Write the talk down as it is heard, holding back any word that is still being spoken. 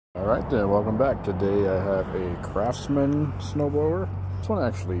Alright then, welcome back. Today I have a Craftsman snowblower. This one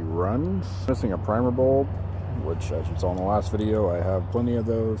actually runs. Missing a primer bulb, which as you saw in the last video, I have plenty of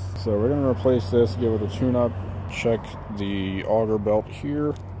those. So we're going to replace this, give it a tune-up, check the auger belt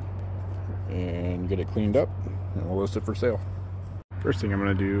here, and get it cleaned up, and we'll list it for sale. First thing I'm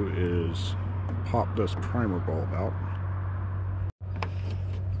going to do is pop this primer bulb out.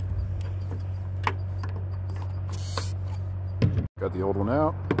 Got the old one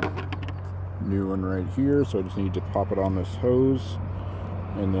out, new one right here, so I just need to pop it on this hose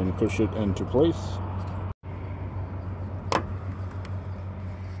and then push it into place.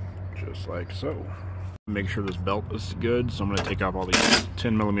 Just like so. Make sure this belt is good, so I'm going to take off all these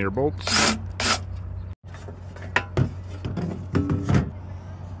 10mm bolts. And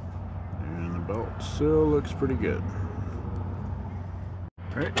the belt still looks pretty good.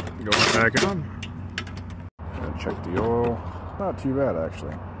 Alright, go back it on. And check the oil. Not too bad,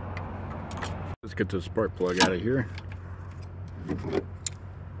 actually. Let's get the spark plug out of here.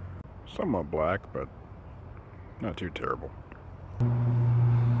 Somewhat black, but not too terrible.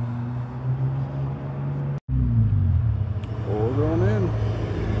 All going in.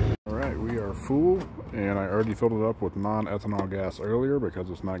 Alright, we are full, and I already filled it up with non-ethanol gas earlier because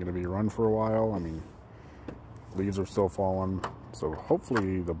it's not going to be run for a while. I mean, leaves are still falling, so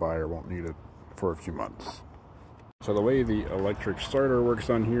hopefully the buyer won't need it for a few months. So the way the electric starter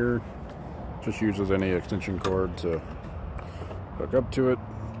works on here, just uses any extension cord to hook up to it.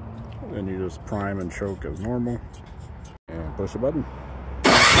 Then you just prime and choke as normal and push the button.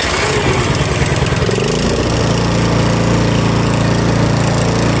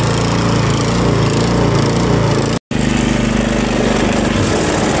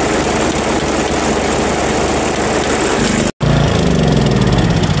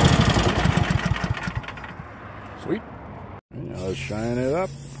 Sweet. And now let's shine it up.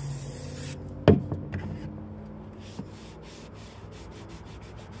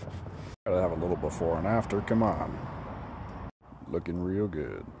 Gotta have a little before and after, come on. Looking real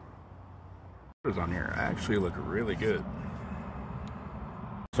good. What's on here actually look really good.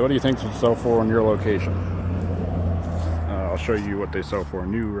 So what do you think they sell for in your location? I'll show you what they sell for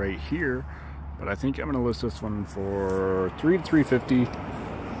new right here, but I think I'm gonna list this one for $300 to $350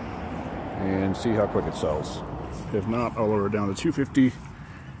 and see how quick it sells. If not, I'll lower it down to $250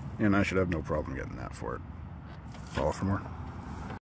 and I should have no problem getting that for it. Follow for more.